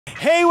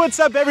Hey, what's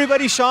up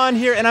everybody? Sean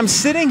here, and I'm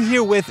sitting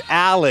here with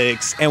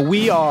Alex, and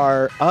we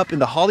are up in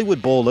the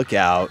Hollywood Bowl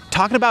Lookout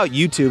talking about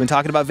YouTube and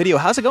talking about video.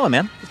 How's it going,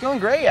 man? It's going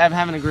great. I'm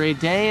having a great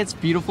day. It's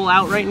beautiful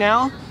out right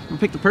now. We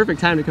picked the perfect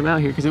time to come out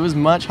here because it was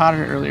much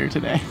hotter earlier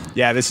today.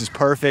 Yeah, this is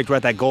perfect. We're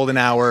at that golden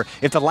hour.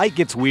 If the light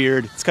gets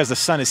weird, it's because the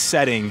sun is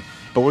setting,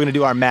 but we're gonna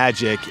do our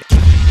magic.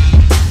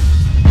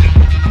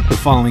 The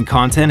following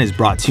content is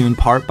brought to you in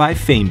part by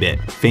FameBit.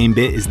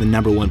 FameBit is the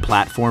 #1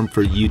 platform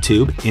for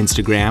YouTube,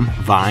 Instagram,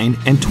 Vine,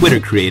 and Twitter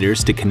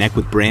creators to connect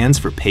with brands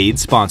for paid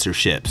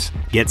sponsorships.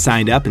 Get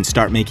signed up and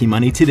start making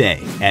money today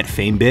at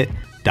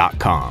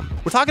famebit.com.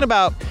 We're talking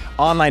about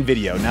online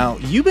video. Now,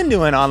 you've been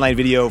doing online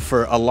video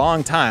for a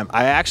long time.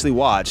 I actually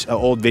watched an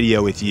old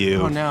video with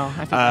you. Oh no,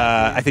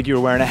 I think you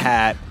were wearing a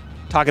hat,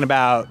 talking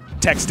about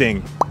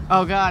texting.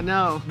 Oh God,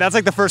 no. That's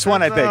like the first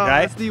one, I think,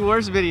 right? That's the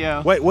worst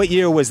video. What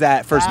year was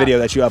that first video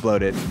that you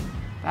uploaded?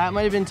 That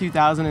might have been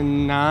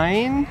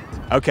 2009.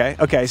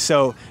 Okay,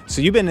 so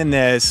you've been in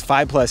this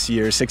 5+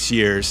 years, 6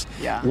 years.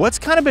 Yeah. What's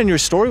kind of been your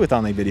story with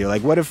online video?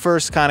 Like, what had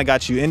first kind of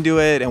got you into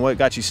it, and what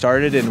got you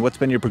started, and what's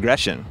been your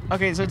progression?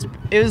 Okay, so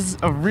it was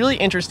a really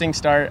interesting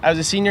start. I was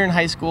a senior in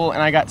high school,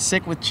 and I got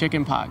sick with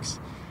chickenpox.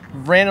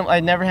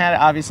 I'd never had it,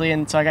 obviously,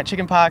 and so I got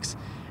chickenpox.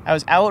 I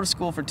was out of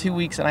school for 2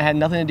 weeks, and I had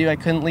nothing to do. I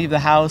couldn't leave the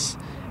house.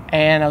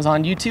 And I was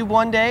on YouTube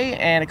one day,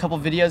 and a couple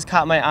videos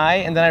caught my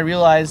eye, and then I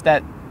realized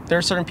that there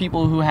are certain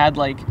people who had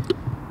like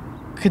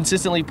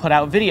consistently put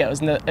out videos,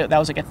 and that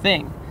was like a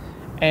thing.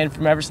 And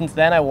from ever since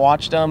then, I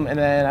watched them, and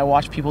then I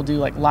watched people do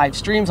like live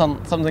streams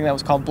on something that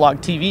was called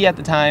Blog TV at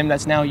the time.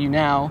 That's now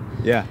YouNow.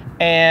 Yeah.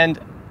 And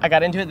I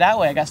got into it that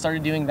way. I got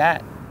started doing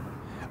that.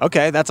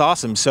 Okay, that's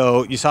awesome.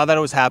 So you saw that it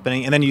was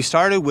happening, and then you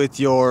started with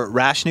your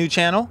Rashnu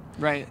channel,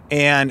 right?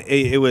 And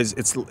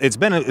it's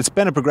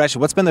been a progression.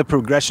 What's been the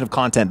progression of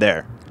content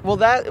there? Well,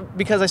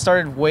 because I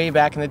started way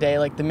back in the day,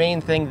 like the main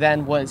thing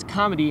then was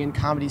comedy and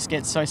comedy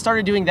skits. So I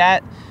started doing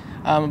that.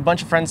 A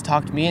bunch of friends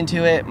talked me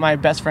into it. My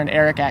best friend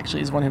Eric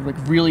actually is one who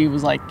really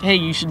was like, "Hey,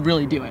 you should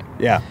really do it."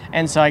 Yeah.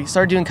 And so I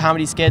started doing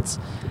comedy skits.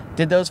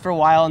 Did those for a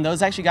while, and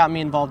those actually got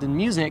me involved in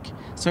music.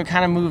 So it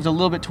kind of moved a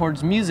little bit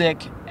towards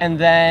music, and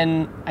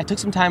then I took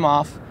some time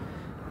off,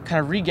 kind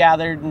of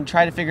regathered, and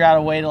tried to figure out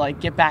a way to like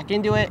get back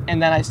into it.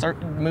 And then I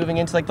started moving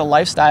into like the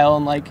lifestyle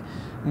and like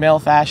male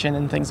fashion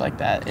and things like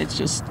that.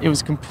 It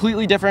was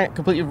completely different,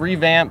 completely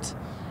revamped,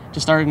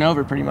 just starting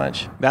over pretty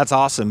much. That's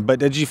awesome. But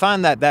did you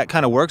find that that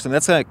kind of works? And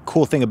that's a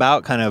cool thing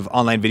about kind of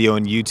online video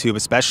and YouTube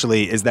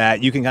especially, is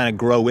that you can kind of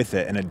grow with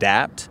it and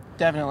adapt.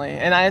 Definitely,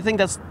 and I think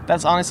that's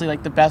honestly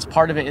like the best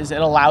part of it, is it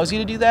allows you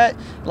to do that.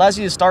 It allows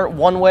you to start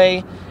one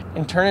way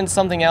and turn into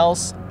something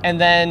else,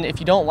 and then if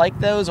you don't like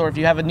those, or if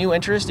you have a new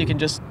interest, you can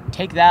just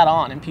take that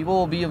on, and people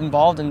will be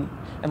involved and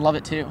love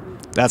it too.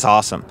 That's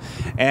awesome.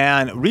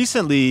 And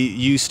recently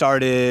you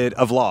started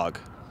a vlog.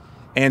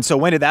 And so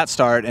when did that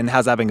start, and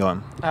how's that been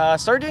going?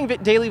 Started doing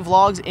daily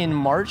vlogs in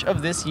March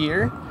of this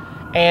year,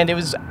 and it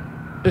was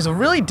a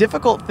really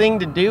difficult thing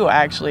to do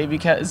actually,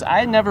 because I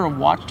had never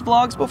watched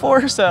vlogs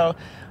before. So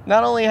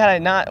not only had I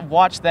not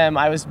watched them,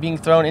 I was being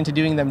thrown into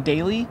doing them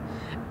daily,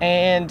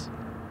 and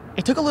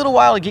it took a little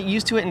while to get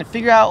used to it and to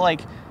figure out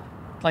like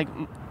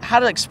how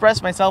to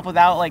express myself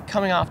without like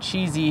coming off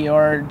cheesy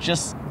or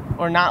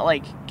not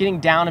like getting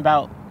down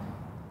about,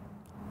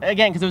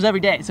 again, because it was every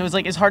day, so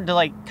it's hard to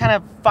like kind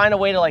of find a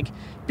way to like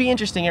be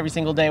interesting every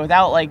single day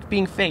without like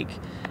being fake.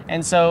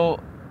 And so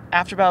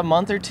after about a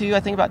month or two, I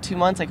think about 2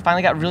 months, I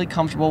finally got really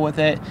comfortable with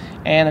it,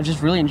 and I've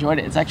just really enjoyed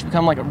it. It's actually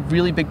become like a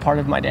really big part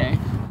of my day.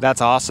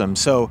 That's awesome.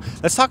 So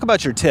let's talk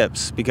about your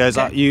tips, because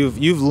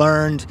you've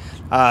learned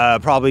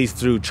probably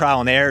through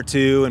trial and error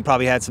too, and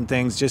probably had some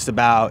things just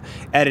about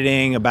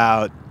editing,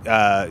 about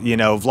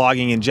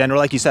vlogging in general.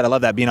 Like you said, I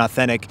love that, being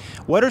authentic.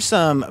 What are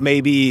some,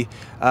 maybe,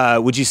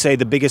 would you say,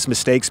 the biggest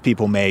mistakes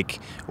people make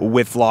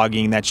with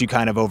vlogging that you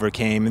kind of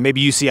overcame, and maybe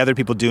you see other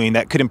people doing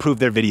that could improve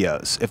their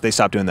videos if they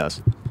stop doing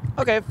those?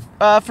 Okay,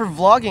 for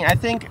vlogging, I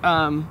think,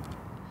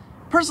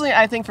 personally,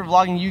 I think for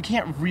vlogging, you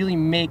can't really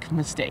make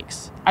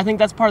mistakes. I think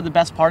that's part of the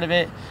best part of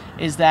it,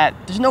 is that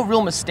there's no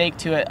real mistake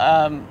to it.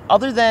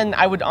 Other than,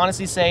 I would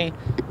honestly say,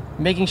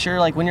 making sure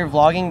like when you're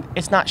vlogging,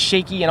 it's not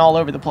shaky and all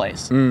over the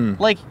place.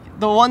 Like,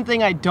 the one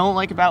thing I don't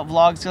like about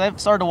vlogs, because I've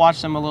started to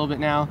watch them a little bit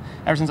now,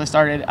 ever since I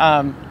started,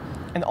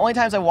 and the only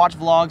times I watch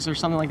vlogs or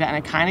something like that and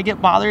I kind of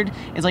get bothered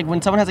is like when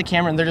someone has a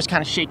camera and they're just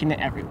kind of shaking it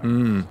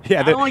everywhere.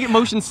 Yeah, I don't want to get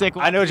motion sick.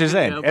 I know what you're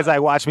saying. It's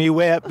like, watch me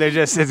whip. It's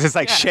just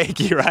like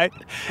shaky, right?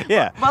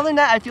 Yeah. But other than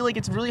that, I feel like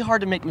it's really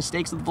hard to make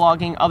mistakes with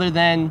vlogging, other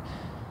than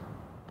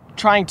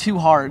trying too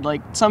hard.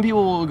 Like, some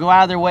people will go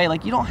out of their way.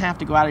 Like, you don't have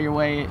to go out of your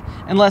way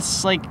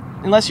unless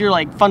you're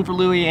like Fun for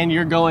Louie and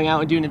you're going out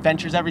and doing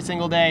adventures every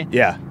single day.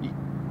 Yeah.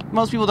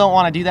 Most people don't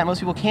want to do that. Most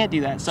people can't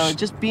do that. So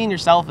just being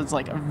yourself is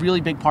like a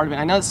really big part of it.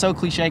 I know it's so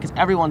cliche because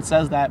everyone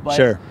says that, but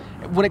sure,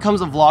 when it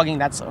comes to vlogging,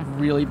 that's a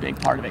really big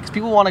part of it, because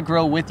people want to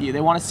grow with you. They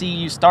want to see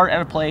you start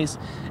at a place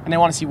and they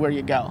want to see where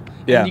you go.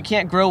 Yeah. And you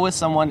can't grow with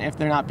someone if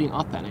they're not being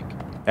authentic.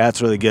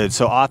 That's really good.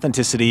 So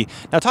authenticity.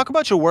 Now talk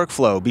about your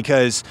workflow,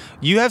 because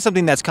you have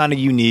something that's kind of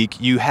unique.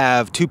 You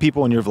have 2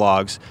 people in your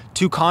vlogs,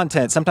 2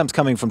 content, sometimes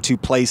coming from 2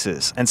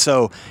 places. And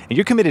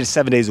you're committed to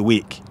 7 days a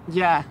week.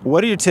 Yeah.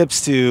 What are your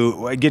tips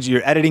to get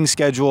your editing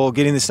schedule,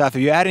 getting the stuff?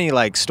 Have you had any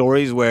like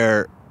stories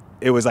where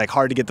it was like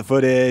hard to get the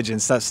footage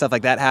and stuff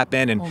like that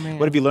happened? And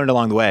what have you learned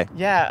along the way?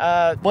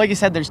 Yeah, like you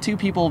said, there's 2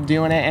 people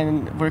doing it,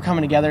 and we're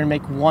coming together and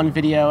make one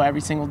video every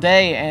single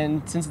day.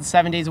 And since it's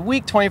 7 days a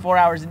week, 24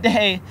 hours a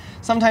day,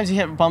 sometimes you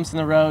hit bumps in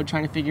the road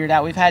trying to figure it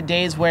out. We've had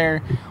days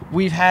where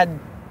we've had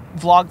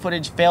vlog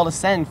footage fail to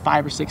send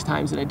 5 or 6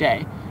 times in a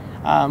day.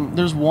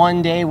 There's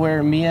one day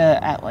where Mia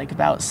at like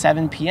about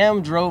 7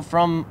 p.m. drove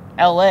from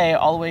LA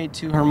all the way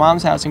to her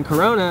mom's house in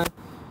Corona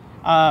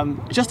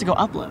just to go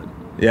upload.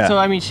 Yeah. So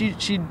I mean,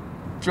 she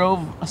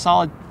drove a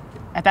solid,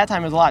 at that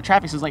time it was a lot of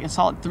traffic, so it was like a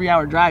solid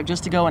 3-hour drive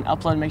just to go and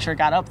upload and make sure it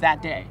got up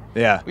that day.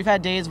 Yeah. We've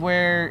had days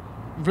where,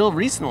 real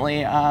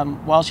recently,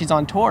 while she's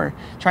on tour,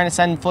 trying to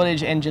send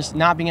footage and just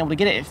not being able to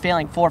get it,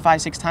 failing 4,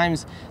 5, 6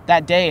 times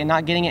that day and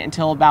not getting it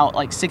until about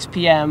like 6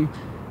 p.m.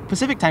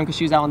 Pacific time, because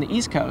she was out on the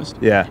East Coast.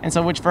 Yeah. And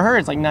so, which for her,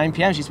 it's like 9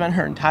 p.m. She spent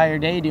her entire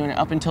day doing it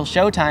up until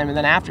showtime, and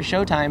then after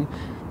showtime,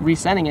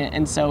 resending it.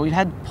 And so we've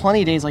had plenty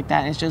of days like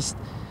that, and it's just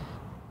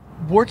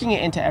working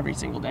it into every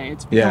single day.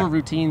 It's become a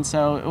routine.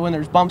 So when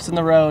there's bumps in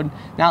the road,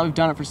 now that we've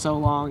done it for so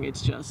long,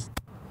 it's just,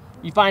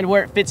 you find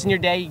where it fits in your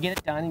day, you get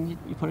it done, and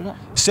you put it up.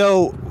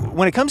 So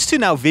when it comes to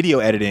now video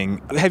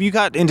editing, have you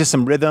got into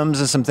some rhythms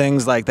and some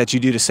things like that you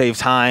do to save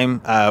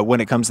time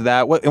when it comes to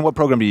that? What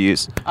program do you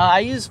use?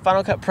 I use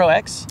Final Cut Pro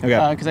X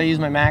because I use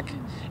my Mac.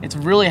 It's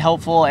really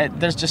helpful.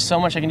 There's just so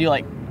much I can do,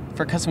 like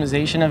for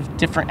customization of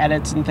different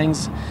edits and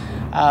things.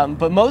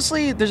 But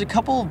mostly, there's a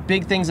couple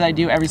big things that I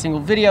do every single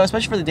video,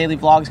 especially for the daily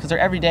vlogs, because they're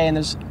every day, and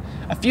there's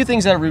a few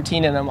things that are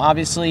routine in them.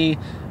 Obviously,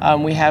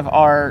 we have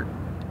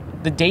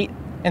the date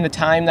and the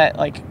time that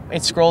like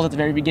it scrolls at the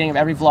very beginning of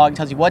every vlog,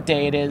 tells you what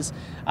day it is,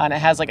 and it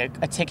has like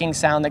a ticking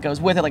sound that goes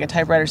with it, like a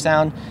typewriter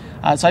sound.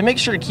 So I make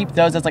sure to keep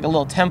those as like a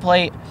little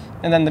template,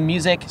 and then the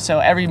music. So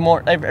every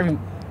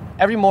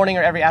morning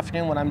or every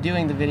afternoon when I'm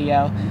doing the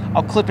video,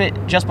 I'll clip it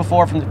just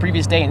before from the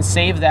previous day and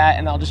save that,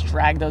 and I'll just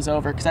drag those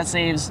over, because that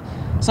saves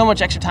so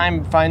much extra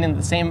time finding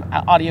the same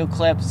audio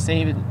clips,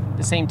 save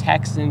the same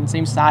text and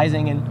same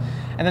sizing, and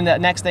then the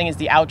next thing is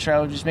the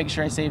outro. Just make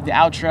sure I save the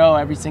outro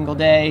every single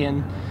day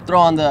and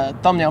throw on the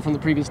thumbnail from the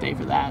previous day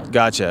for that.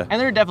 Gotcha.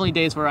 And there are definitely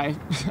days where I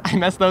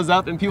mess those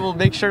up, and people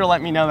make sure to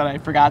let me know that I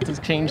forgot to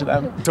change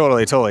them.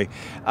 Totally.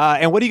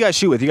 And what do you guys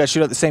shoot with? You guys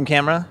shoot at the same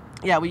camera?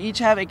 Yeah, we each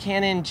have a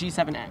Canon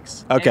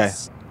G7X. Okay.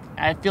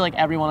 I feel like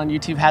everyone on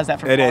YouTube has that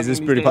for vlogging. It is. It's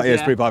pretty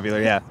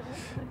popular. Yeah.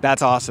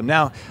 That's awesome.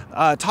 Now,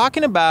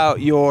 talking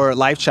about your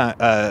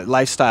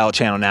lifestyle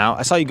channel now,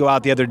 I saw you go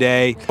out the other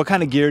day. What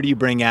kind of gear do you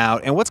bring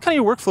out? And what's kind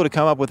of your workflow to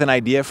come up with an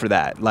idea for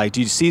that? Like, do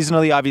you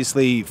seasonally,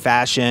 obviously,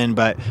 fashion,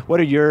 but what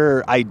are do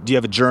you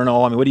have a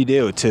journal? I mean, what do you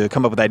do to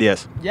come up with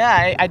ideas?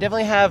 Yeah, I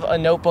definitely have a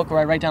notebook where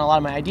I write down a lot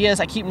of my ideas.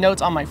 I keep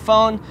notes on my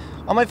phone.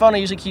 On my phone, I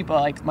usually keep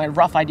like my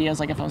rough ideas.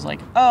 Like if I was like,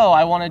 oh,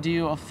 I want to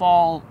do a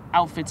fall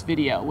outfits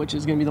video, which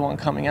is going to be the one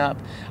coming up,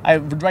 I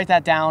would write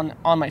that down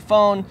on my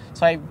phone.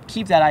 So I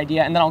keep that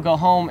idea, and then I'll go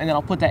home and then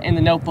I'll put that in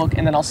the notebook,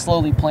 and then I'll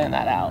slowly plan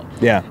that out.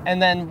 Yeah.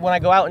 And then when I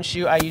go out and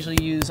shoot, I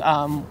usually use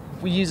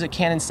we use a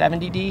Canon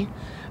 70D.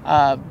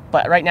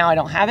 But right now I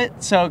don't have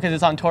it, so because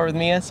it's on tour with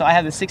Mia, so I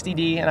have the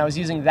 60D, and I was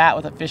using that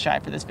with a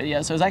fisheye for this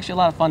video, so it was actually a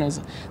lot of fun. It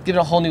was give it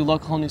a whole new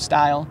look, a whole new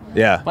style.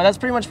 Yeah. But that's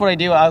pretty much what I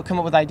do. I'll come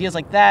up with ideas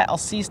like that. I'll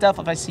see stuff.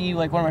 If I see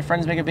like one of my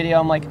friends make a video,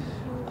 I'm like,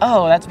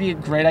 oh, that'd be a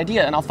great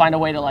idea, and I'll find a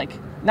way to like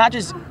not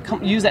just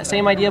use that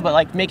same idea, but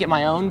like make it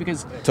my own,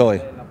 because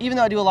even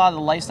though I do a lot of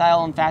the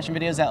lifestyle and fashion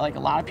videos that like a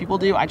lot of people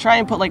do, I try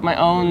and put like my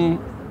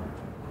own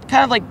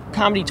kind of like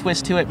comedy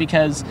twist to it,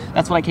 because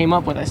that's what I came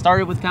up with. I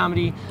started with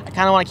comedy. I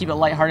kind of want to keep it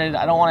lighthearted.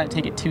 I don't want to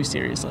take it too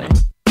seriously.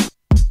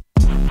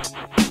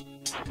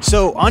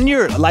 So on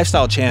your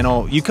lifestyle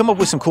channel, you come up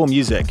with some cool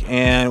music,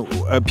 and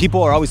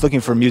people are always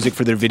looking for music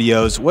for their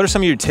videos. What are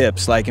some of your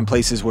tips, like in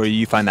places where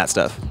you find that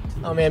stuff?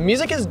 Oh man,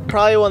 music is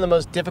probably one of the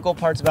most difficult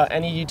parts about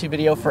any YouTube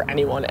video for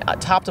anyone.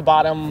 Top to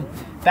bottom,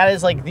 that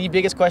is like the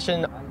biggest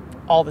question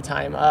all the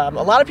time.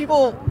 A lot of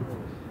people,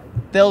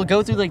 they'll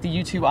go through like the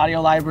YouTube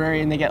audio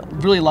library and they get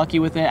really lucky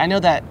with it. I know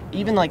that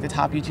even like the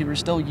top YouTubers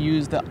still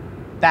use that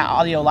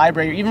audio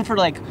library, even for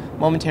like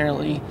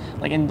momentarily,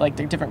 like in like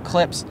the different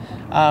clips.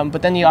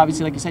 But then you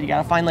obviously, like you said, you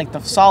gotta find like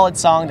the solid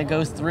song that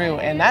goes through,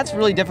 and that's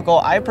really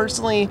difficult. I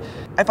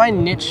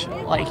find niche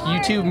like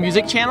YouTube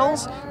music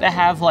channels that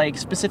have like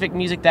specific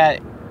music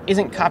that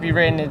isn't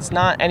copywritten, it's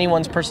not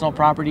anyone's personal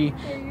property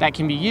that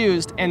can be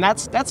used, and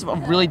that's a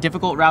really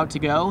difficult route to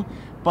go.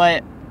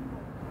 But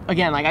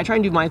again, like I try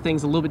and do my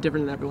things a little bit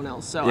different than everyone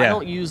else. So I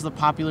don't use the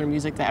popular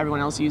music that everyone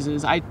else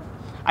uses.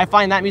 I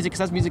find that music because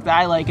that's music that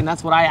I like, and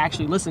that's what I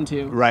actually listen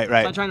to. Right. So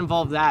I try and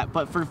involve that.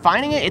 But for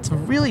finding it, it's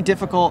really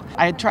difficult.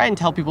 I try and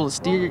tell people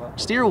to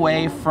steer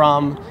away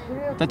from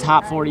the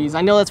top 40s.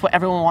 I know that's what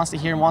everyone wants to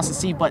hear and wants to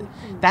see, but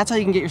that's how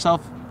you can get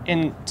yourself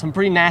in some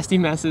pretty nasty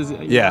messes.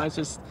 You know,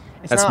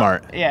 That's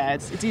smart. Yeah,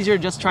 it's easier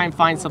to just try and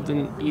find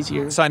something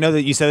easier. So I know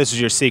that you said this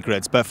was your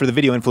secrets, but for the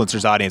video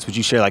influencers audience, would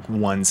you share like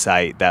one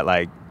site that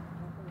like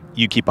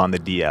you keep on the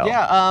DL?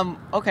 Yeah,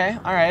 okay,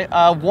 all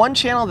right. One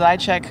channel that I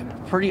check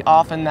pretty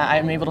often that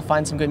I'm able to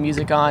find some good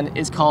music on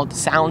is called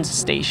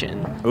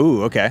SoundStation.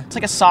 Ooh, okay. It's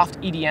like a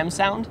soft EDM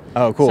sound.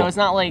 Oh, cool. So it's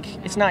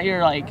not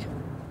your like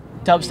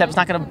dubstep. It's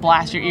not gonna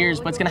blast your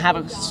ears, but it's gonna have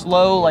a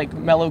slow, like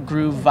mellow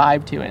groove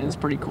vibe to it, and it's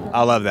pretty cool.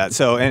 I love that.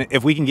 So, and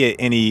if we can get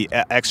any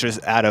extras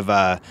out of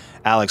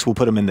Alex, we'll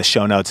put them in the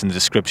show notes in the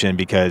description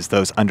because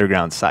those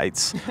underground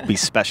sites be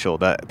special.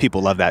 That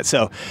people love that.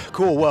 So,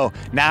 cool. Well,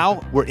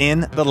 now we're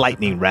in the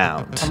lightning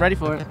round. I'm ready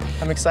for it.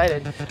 I'm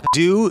excited.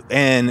 Do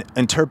an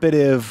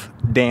interpretive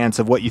dance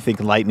of what you think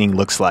lightning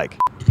looks like.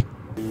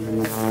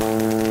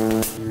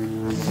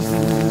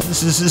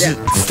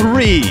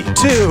 3,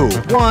 2,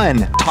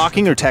 1.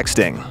 Talking or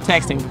texting?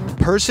 Texting.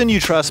 Person you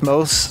trust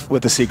most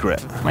with a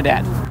secret? My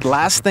dad.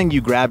 Last thing you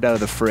grabbed out of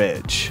the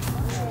fridge?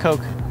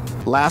 Coke.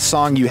 Last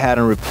song you had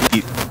on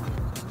repeat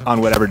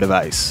on whatever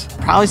device?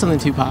 Probably something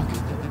Tupac.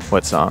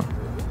 What song?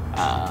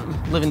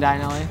 Live and Die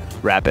in LA.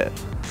 Rap it.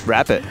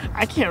 Rap it.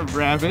 I can't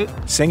rap it.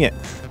 Sing it.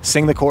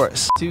 Sing the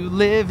chorus. To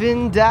live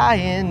and die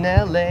in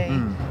LA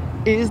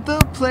is the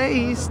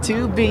place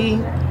to be.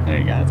 There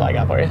you go. That's all I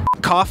got for you.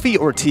 Coffee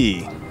or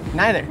tea?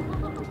 Neither.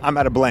 I'm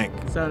at a blank.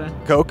 Soda.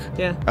 Coke?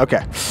 Yeah.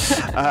 Okay.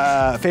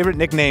 Favorite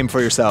nickname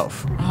for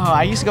yourself? Oh,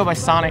 I used to go by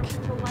Sonic.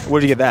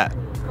 Where'd you get that?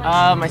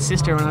 My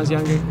sister when I was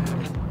younger.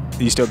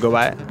 You still go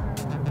by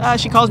it?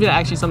 She calls me that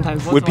actually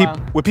sometimes. Once in a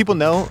while. Would people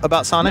know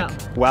about Sonic? No.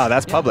 Wow,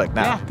 that's public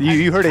now. Yeah.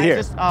 You heard it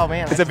here. Oh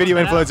man. It's a video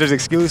influencers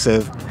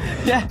exclusive.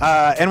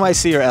 Yeah.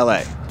 NYC or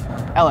LA?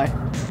 LA.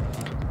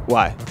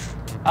 Why?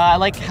 I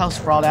like how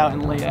sprawled out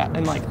and laid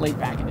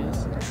back it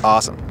is.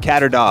 Awesome.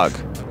 Cat or dog?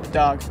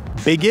 Dog.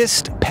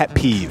 Biggest pet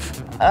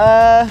peeve?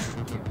 Bad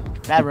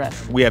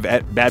breath. We have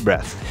bad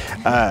breath.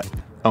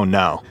 Oh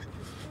no.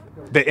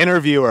 The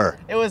interviewer.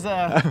 It was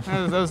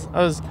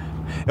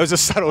It was a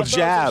subtle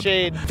jab.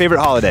 Shade. Favorite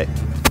holiday?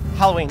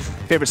 Halloween.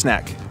 Favorite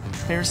snack?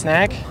 Favorite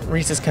snack?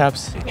 Reese's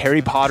Cups.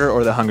 Harry Potter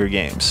or The Hunger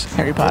Games?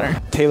 Harry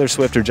Potter. Taylor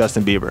Swift or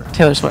Justin Bieber?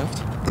 Taylor Swift.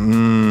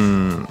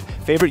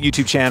 Favorite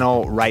YouTube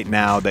channel right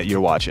now that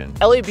you're watching?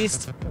 LA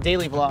Beast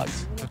Daily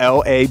Vlogs.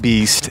 LA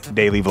Beast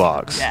Daily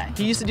Vlogs. Yeah,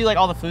 he used to do like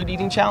all the food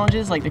eating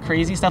challenges, like the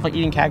crazy stuff like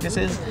eating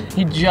cactuses.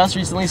 He just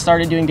recently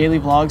started doing daily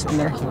vlogs and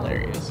they're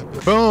hilarious.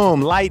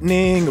 Boom,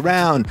 lightning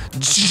round.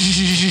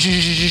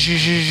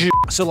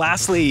 So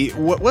lastly,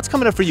 what's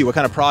coming up for you? What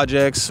kind of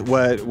projects?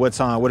 What's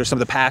on? What are some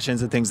of the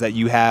passions and things that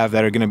you have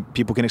that are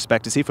people can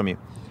expect to see from you?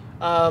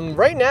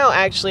 Right now,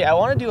 actually, I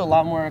want to do a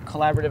lot more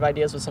collaborative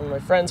ideas with some of my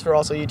friends who are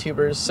also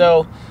YouTubers.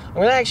 So I'm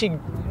going to actually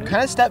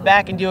kind of step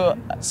back and do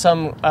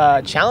some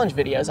challenge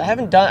videos.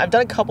 I've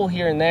done a couple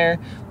here and there,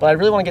 but I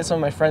really want to get some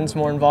of my friends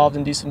more involved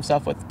and do some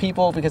stuff with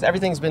people because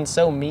everything's been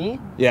so me.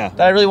 Yeah.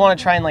 That I really want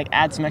to try and like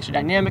add some extra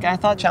dynamic. And I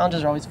thought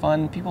challenges are always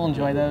fun. People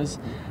enjoy those.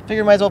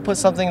 Figure I might as well put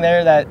something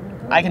there that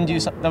I can do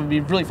that would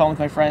be really fun with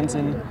my friends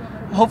and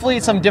hopefully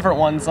some different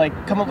ones,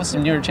 like come up with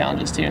some newer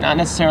challenges too, not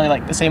necessarily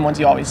like the same ones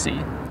you always see.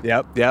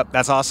 Yep,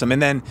 that's awesome.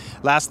 And then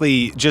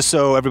lastly, just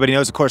so everybody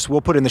knows, of course, we'll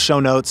put in the show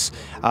notes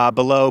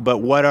below, but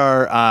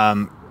where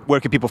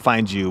can people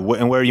find you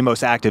and where are you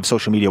most active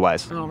social media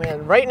wise? Oh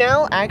man, right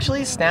now,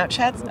 actually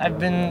Snapchat, I've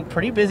been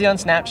pretty busy on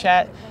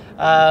Snapchat.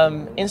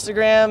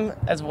 Instagram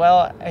as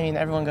well, I mean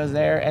everyone goes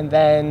there, and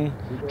then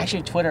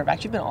actually Twitter. I've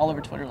actually been all over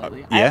Twitter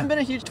lately. I haven't been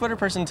a huge Twitter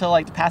person until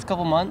like the past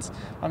couple months.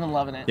 I've been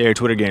loving it. Yeah, your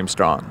Twitter game's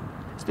strong.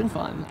 It's been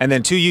fun. And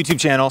then 2 YouTube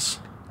channels.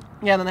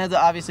 Yeah, then I have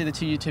obviously the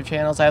 2 YouTube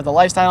channels. I have the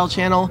lifestyle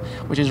channel,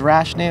 which is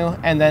Rashnu,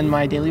 and then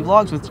my daily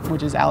vlogs,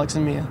 which is Alex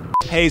and Mia.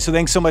 Hey, so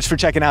thanks so much for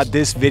checking out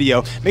this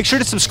video. Make sure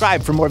to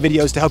subscribe for more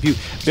videos to help you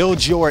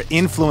build your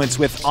influence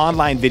with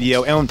online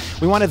video. And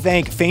we want to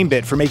thank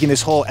FameBit for making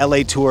this whole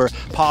LA tour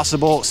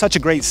possible. Such a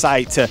great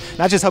site to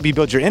not just help you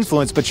build your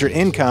influence, but your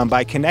income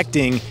by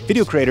connecting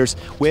video creators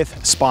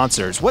with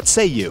sponsors. What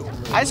say you?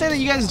 I say that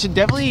you guys should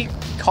definitely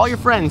call your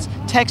friends,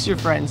 text your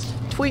friends,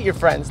 tweet your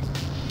friends.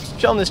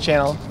 Show them this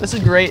channel. This is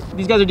great.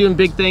 These guys are doing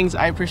big things.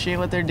 I appreciate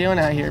what they're doing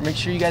out here. Make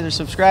sure you guys are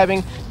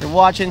subscribing, you're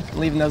watching, and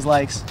leaving those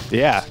likes.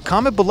 Yeah,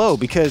 comment below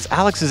because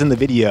Alex is in the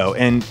video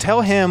and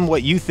tell him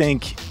what you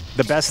think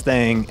the best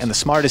thing and the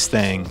smartest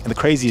thing and the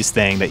craziest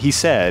thing that he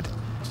said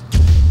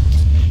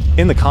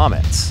in the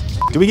comments.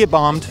 Did we get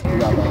bombed?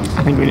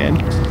 I think we did.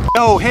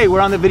 Oh, hey, we're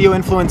on the Video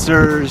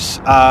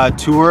Influencers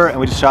tour and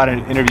we just shot an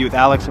interview with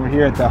Alex and we're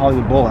here at the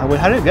Hollywood Bowl.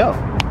 How did it go?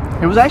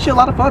 It was actually a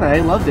lot of fun.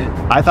 I loved it.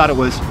 I thought it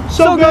was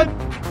so good.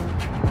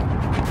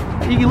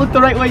 You looked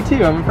the right way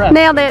too. I'm impressed.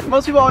 Nailed it.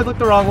 Most people always look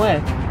the wrong way.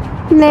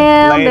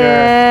 Nailed Later.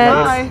 it.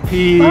 Bye.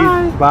 Peace.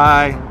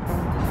 Bye.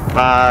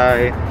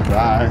 Bye.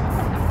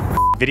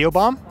 Bye. Video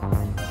bomb?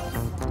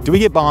 Do we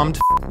get bombed?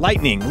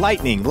 Lightning,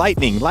 lightning,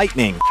 lightning,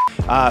 lightning.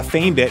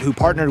 FameBit, who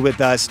partnered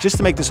with us just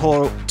to make this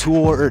whole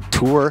tour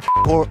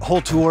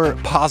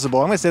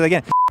possible. I'm gonna say that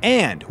again.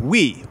 And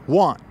we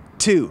want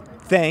to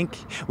thank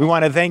them. We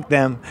want to thank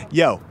them.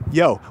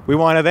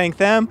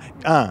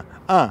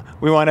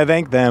 We want to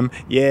thank them,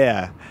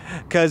 yeah.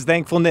 Because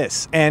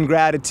thankfulness and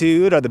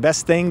gratitude are the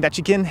best thing that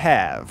you can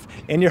have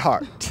in your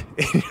heart.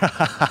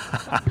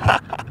 I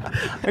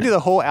do the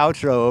whole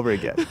outro over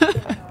again.